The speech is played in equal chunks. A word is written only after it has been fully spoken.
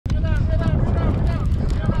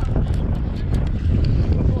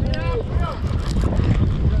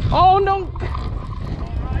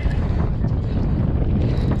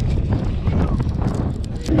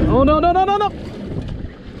Oh no, no, no, no, no!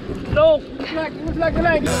 No!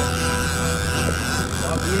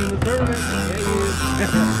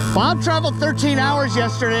 Bob traveled 13 hours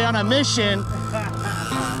yesterday on a mission.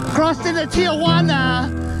 Crossed into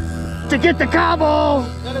Tijuana to get to Cabo.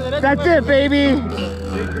 That's it, baby.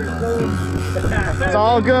 It's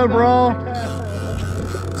all good, bro.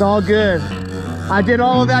 It's all good. I did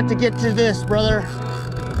all of that to get to this, brother.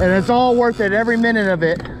 And it's all worth it, every minute of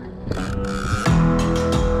it.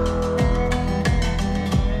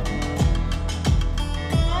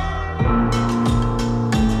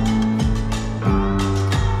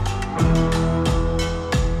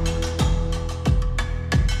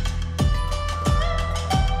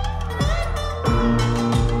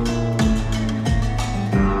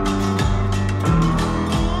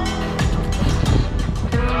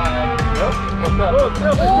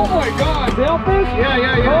 Oh my God! Sailfish?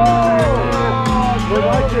 Yeah. Oh!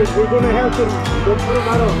 We're gonna have to put a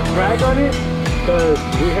lot of drag on it because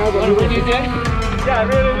we have a little. Yeah,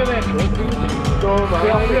 really.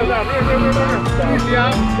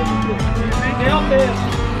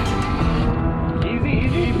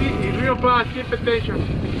 Easy, real fast, keep attention.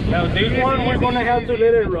 Now this one we're gonna have to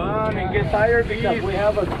let it run and get tired because we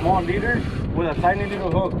have a small leader with a tiny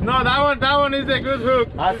little hook. No, that one is a good hook.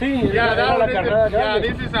 I see. Yeah, that one is yeah,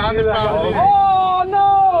 this is 100 pounds. Oh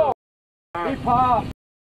no! He popped.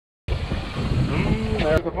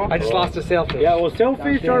 I just lost a sailfish. Yeah, well,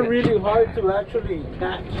 sailfish are really hard to actually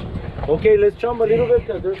catch. Okay, let's chum a little bit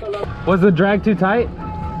because there's a lot. Was the drag too tight?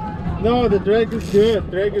 No, the drag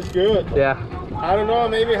is good. Yeah. I don't know,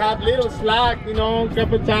 maybe have little slack, you know, a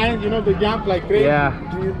couple times, you know, to jump like crazy. Yeah.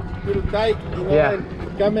 Little tight, you know, Yeah.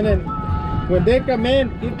 and coming in. When they come in,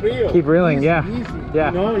 keep reel. Keep reeling, easy, yeah. Easy.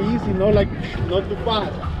 Yeah. You know, easy, no, like, not too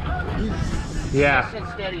fast. Easy. Yeah.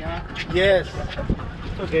 Steady, huh? Yes.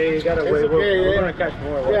 It's okay, you gotta wait. Okay, We're gonna catch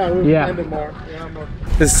more. Yeah, we'll Yeah. find it more. Yeah, more.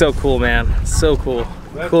 This is so cool, man. So cool.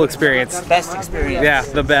 Cool experience. Best experience. Yeah,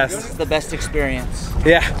 the best. It's the best experience.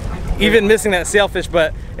 Yeah. Even missing that sailfish,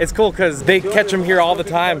 but it's cool because they catch them here all the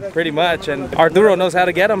time, pretty much. And Arturo knows how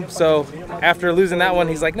to get them. So after losing that one,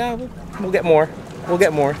 he's like, no, we'll get more. We'll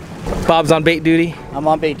get more. Bob's on bait duty. I'm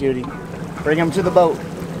on bait duty. Bring him to the boat.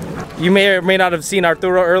 You may or may not have seen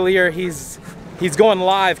Arturo earlier. He's going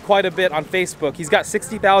live quite a bit on Facebook. He's got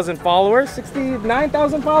 60,000 followers,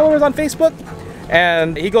 69,000 followers on Facebook.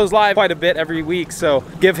 And he goes live quite a bit every week. So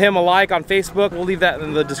give him a like on Facebook. We'll leave that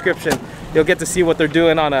in the description. You'll get to see what they're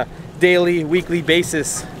doing on a daily, weekly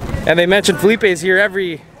basis. And they mentioned Felipe's here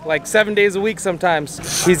every, like 7 days a week sometimes.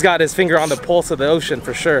 He's got his finger on the pulse of the ocean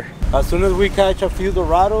for sure. As soon as we catch a few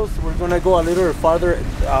Dorados, we're gonna go a little farther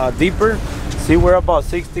deeper. See, we're about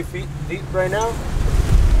 60 feet deep right now.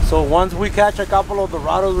 So once we catch a couple of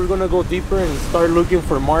Dorados, we're gonna go deeper and start looking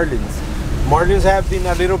for Marlins. Marlins have been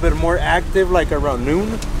a little bit more active like around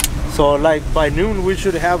noon. So like by noon, we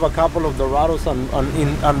should have a couple of Dorados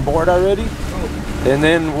on board already. And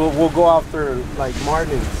then we'll go after like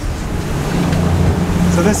Marlins.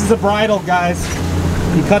 So this is a bridle, guys.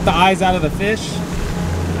 You cut the eyes out of the fish.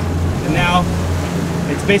 And now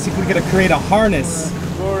it's basically gonna create a harness.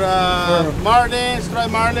 For Marlin,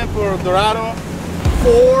 striped Marlin, for Dorado.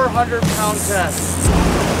 400-pound test.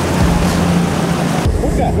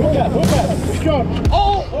 Hook that. Sure.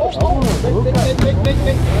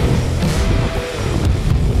 Big.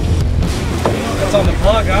 It's on the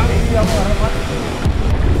plug, huh?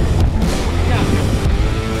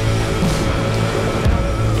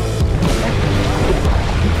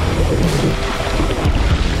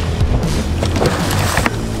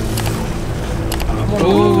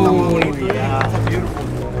 Ooh,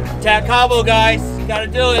 yeah. Tag Cabo, guys. You gotta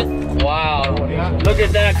do it. Wow. Look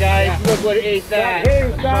at that, guys. Look what it ate that.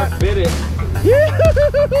 Bit it.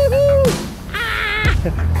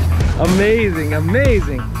 Amazing,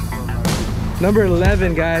 amazing. Number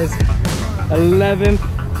 11, guys. 11th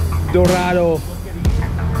Dorado.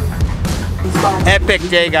 Epic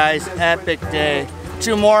day, guys. Epic day.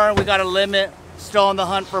 2 more. We got a limit. Still on the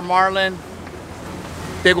hunt for Marlin.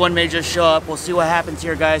 Big one may just show up. We'll see what happens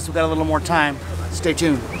here, guys. We got a little more time. Stay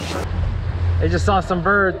tuned. They just saw some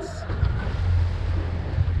birds.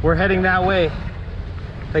 We're heading that way.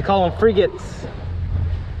 They call them frigates.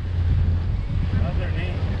 What's their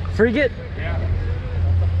name? Frigate? Yeah.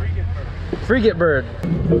 That's a frigate bird. Frigate bird.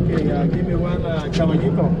 Okay, give me one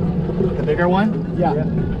caballito. The bigger one? Yeah.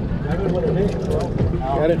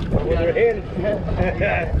 Got it. With your hand.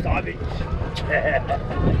 Savage.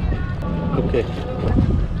 Okay.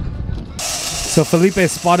 So Felipe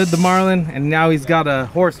spotted the marlin and now he's got a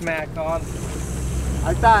horse mac on.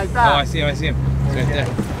 Ahí está. Oh, I see him. It's right there.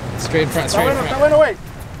 Straight in front, straight in front. Está bueno, güey.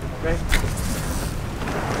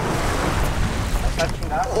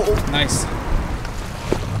 Nice.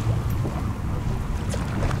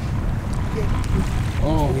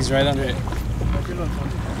 Oh, he's right under it.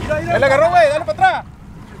 Él agarró, güey, dale para atrás.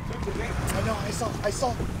 I know, I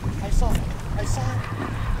saw.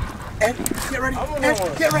 Ed, get ready. Ed,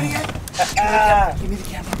 get ready, Ed. Give me the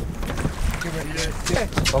camera. Get ready, Ed.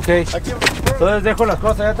 Ok. Entonces dejo las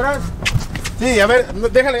cosas allá atrás. Sí, a ver,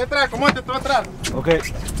 déjale allá atrás, acomódate tú atrás. Ok.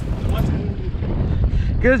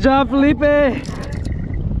 Good job, Felipe.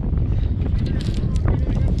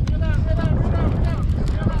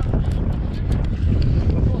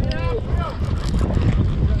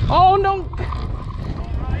 Oh no!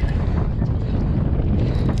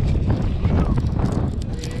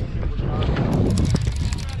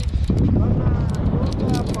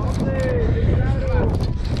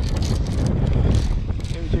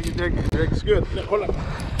 It's good. Hold on.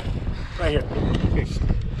 Right here.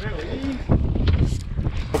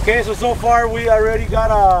 Okay, so far we already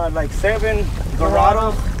got like 7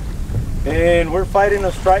 Dorados, and we're fighting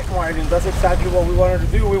a striped marlin. That's exactly what we wanted to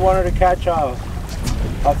do. We wanted to catch a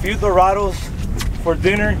few Dorados for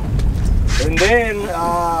dinner, and then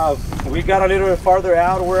we got a little bit farther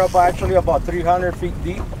out. We're actually about 300 feet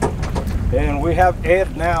deep, and we have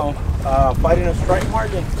Ed now fighting a striped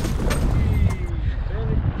marlin.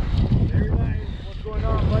 What's going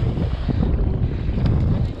on, buddy?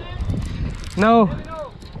 No.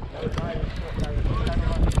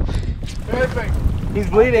 Perfect. He's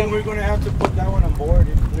bleeding. We're gonna have to put that one on board.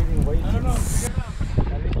 It's bleeding way too much.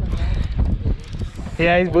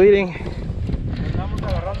 Yeah, he's bleeding. Estamos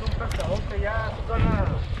agarrando un pescador que ya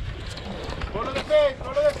Follow the fish,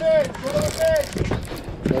 follow the fish, follow the fish.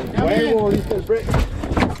 Huevo, dice el break.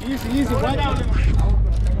 Easy, easy, right down.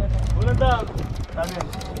 Pull it down.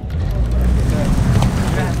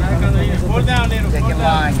 Pull down, little. Taking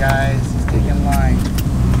line, guys. He's taking line.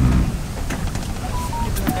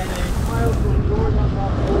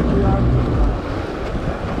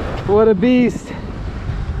 What a beast.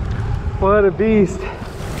 What a beast.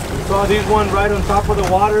 Saw this one right on top of the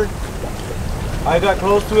water. I got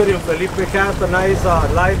close to it and Felipe cast a nice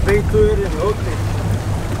live bait to it and hooked it.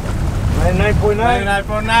 99.9.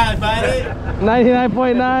 99.9, buddy.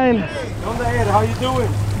 99.9. On the head, how you doing?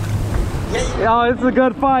 Oh, it's a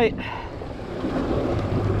good fight.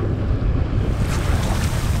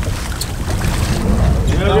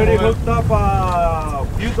 We already hooked up a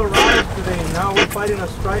few Dorados today. Now we're fighting a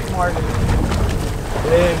striped marlin.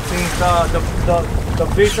 And since the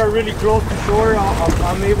fish are really close to shore,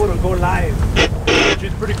 I'm able to go live, which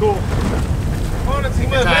is pretty cool.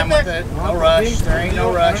 Time with it. No rush. There ain't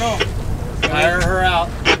no rush. Fire her out.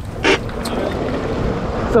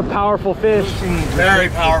 It's a powerful fish. Very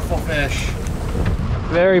powerful fish.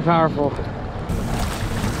 Very powerful.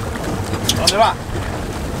 ¿Dónde va?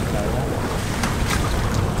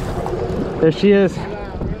 There she is.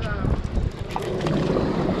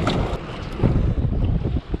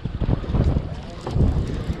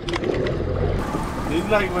 It's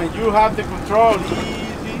like when you have the control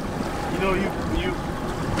easy, you know, you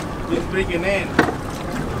just bring it in.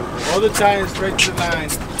 All the time straight to the line.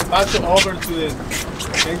 Pass it over to the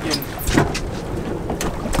engine.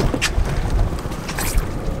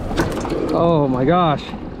 Oh my gosh.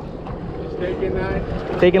 Just taking line.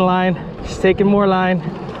 Taking line. She's taking more line.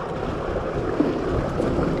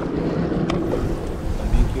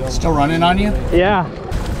 Still running on you? Yeah.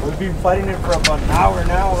 We've been fighting it for about an hour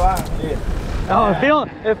now. Yeah. Oh,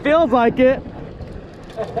 it feels like it.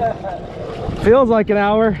 Feels like an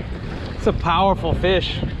hour. It's a powerful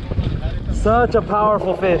fish. Such a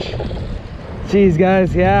powerful fish. Jeez,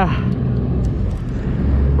 guys, yeah.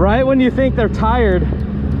 Right when you think they're tired,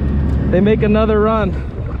 they make another run.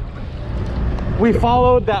 We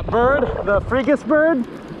followed that bird, the Fregus bird,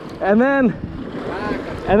 and then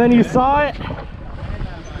you saw it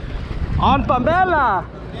on Pamela.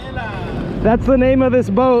 That's the name of this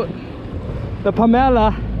boat, the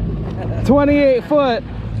Pamela. 28 foot.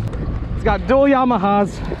 It's got dual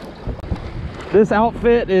Yamahas. This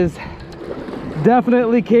outfit is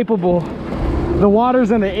definitely capable. The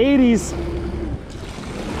water's in the 80s.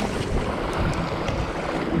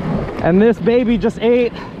 And this baby just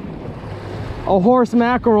ate a horse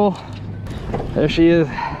mackerel. There she is.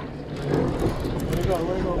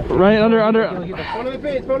 Right under. Follow the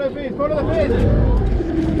fish, follow the fish, follow the fish.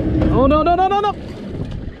 Oh no.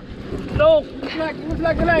 No. Give me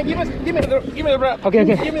the line, give me the rope. Okay.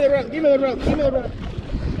 Give me the rope.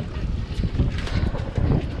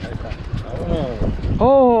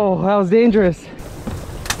 Oh, that was dangerous.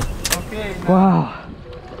 Okay. Wow.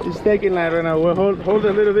 It's taking line right now. We'll hold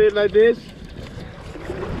a little bit like this.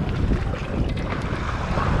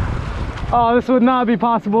 Oh, this would not be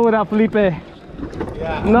possible without Felipe.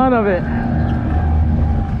 Yeah. None of it.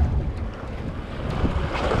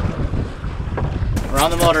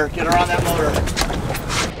 Around the motor. Get around that motor.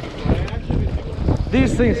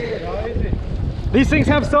 These things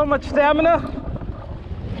have so much stamina.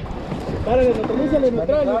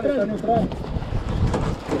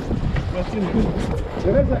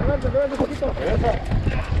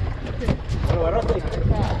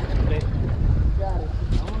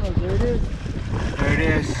 There it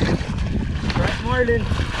is. Right, Marlin.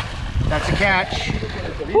 That's a catch.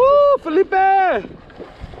 Woo, Felipe!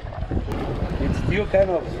 It's still kind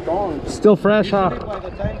of strong. Still fresh, huh? By the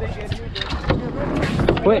time they get here,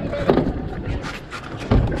 Wait.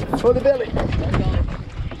 Hold the belly.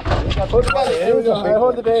 Hold the belly. There we go. I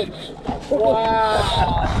hold the bed. Wow.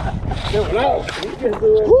 Wow. You can do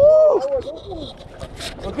it. Woo!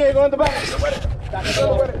 Okay, go in the back.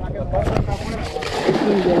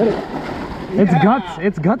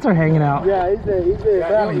 Its guts are hanging out. Yeah, he's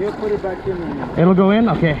there. he'll put it back in. It'll go in?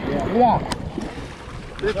 Okay. Yeah.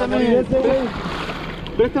 Préstame el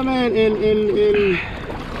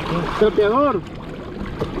trapeador.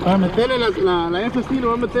 Para meterle la esa estilo,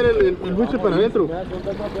 voy a meter el buche para adentro.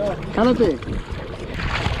 Jálate.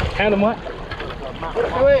 Hand him what?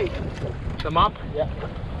 Away. The mop? Yeah.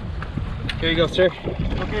 Here you go, sir.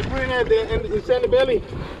 Okay, put it inside the belly.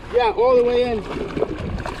 Yeah, all the way in.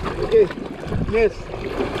 Okay. Yes.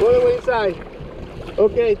 All the way inside.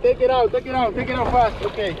 Okay, take it out fast.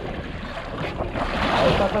 Okay.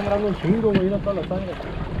 Está sangrando un chingo, güey, no toda la sangre.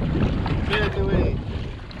 Espérate, güey.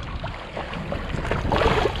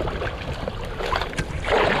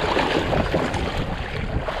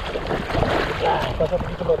 Pasa un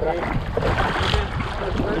poquito para atrás.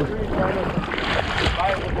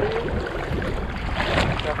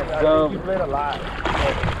 So, He played a lot.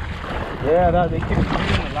 Yeah, they keep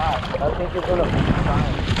bleeding a lot. I think it's gonna be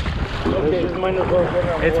fine. Okay.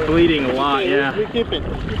 it's bleeding a lot, Okay, yeah. we keep it.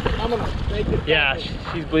 Vámonos. Take it. Yeah,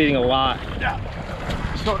 she's bleeding a lot.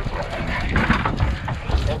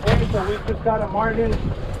 Okay, so we just got a Marlin.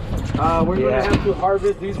 We're gonna have to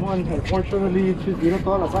harvest this one. Unfortunately, it's just, you know,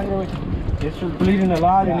 toda la sangre, güey. It's just bleeding a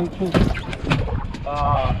lot, and it's just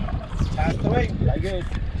passed away, I guess.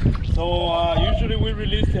 So usually we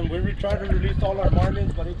release them. We try to release all our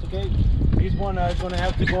Marlins, but it's okay. This one is gonna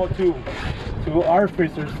have to go to our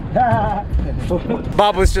freezers.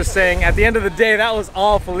 Bob was just saying, at the end of the day, that was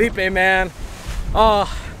all Felipe, man. Oh,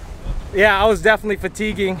 yeah, I was definitely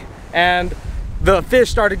fatiguing, and the fish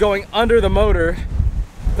started going under the motor.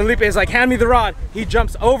 Felipe is like, hand me the rod. He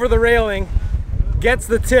jumps over the railing, gets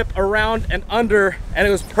the tip around and under, and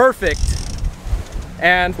it was perfect.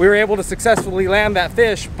 And we were able to successfully land that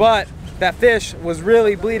fish, but that fish was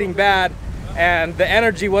really bleeding bad, and the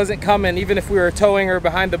energy wasn't coming. Even if we were towing her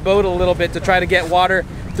behind the boat a little bit to try to get water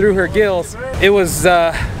through her gills, it was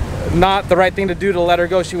not the right thing to do to let her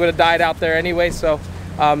go. She would have died out there anyway. So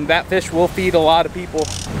that fish will feed a lot of people.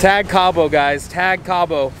 Tag Cabo, guys, tag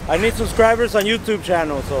Cabo. I need subscribers on YouTube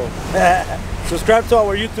channel, so subscribe to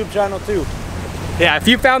our YouTube channel too. Yeah, if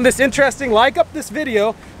you found this interesting, like up this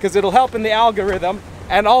video because it'll help in the algorithm,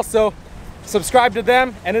 and also subscribe to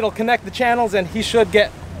them and it'll connect the channels, and he should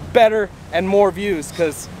get better and more views,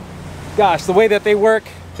 because gosh, the way that they work,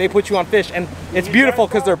 they put you on fish, and it's beautiful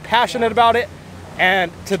because they're passionate about it,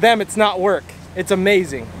 and to them it's not work. It's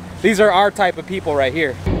amazing. These are our type of people right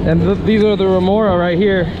here. And these are the remora right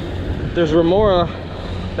here. There's remora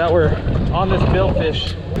that were on this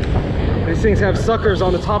billfish. These things have suckers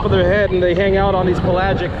on the top of their head, and they hang out on these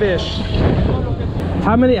pelagic fish.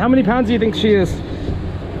 How many pounds do you think she is?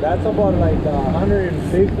 That's about like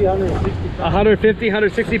 150, 160 pounds. 150,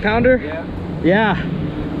 160 pounder? Yeah. Yeah.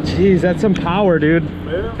 Jeez, that's some power, dude.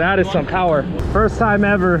 That is some power. First time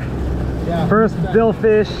ever. Yeah. First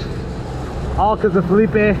billfish. All because of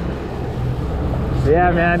Felipe.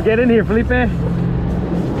 Yeah, man. Get in here, Felipe.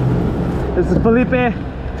 This is Felipe.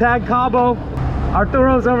 Tag Cabo.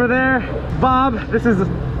 Arturo's over there. Bob, this is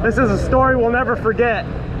a story we'll never forget.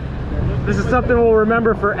 This is something we'll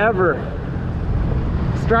remember forever.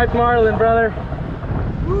 Striped Marlin, brother.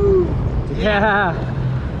 Woo. Yeah.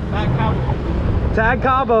 Tag Cabo. Tag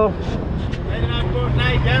Cabo.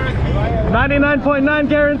 99.9 guaranteed. 99.9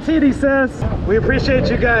 guaranteed, he says. We appreciate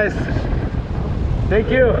you guys. Thank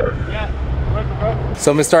you. Yeah. Welcome, bro.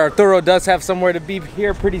 So Mr. Arturo does have somewhere to be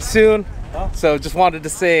here pretty soon. So just wanted to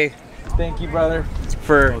say thank you, brother,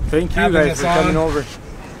 for Thank you having guys us for on. coming over.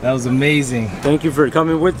 That was amazing. Thank you for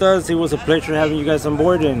coming with us. It was a pleasure having you guys on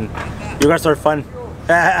board, and you guys are fun.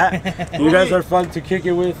 You guys are fun to kick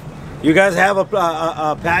it with. You guys have a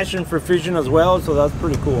passion for fishing as well, so that's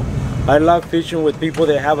pretty cool. I love fishing with people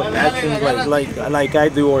that have a passion like I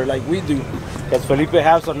do or like we do. Because Felipe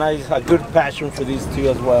has a good passion for these two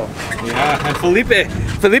as well. Yeah, and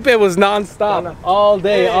Felipe was non-stop all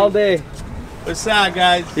day. What's up,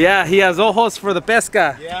 guys? Yeah, he has ojos for the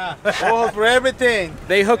pesca. Yeah, ojos for everything.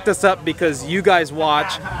 They hooked us up because you guys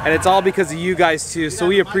watch, and it's all because of you guys too. So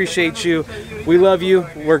we appreciate you. We love you.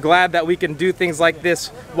 We're glad that we can do things like this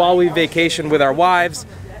while we vacation with our wives.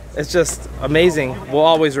 It's just amazing. We'll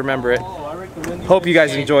always remember it. Hope you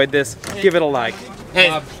guys enjoyed this. Give it a like.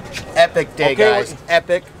 Hey, epic day, guys.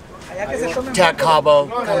 Epic. Tag Cabo.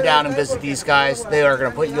 Come down and visit these guys. They are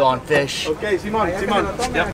going to put you on fish. Okay, Simon. Yep.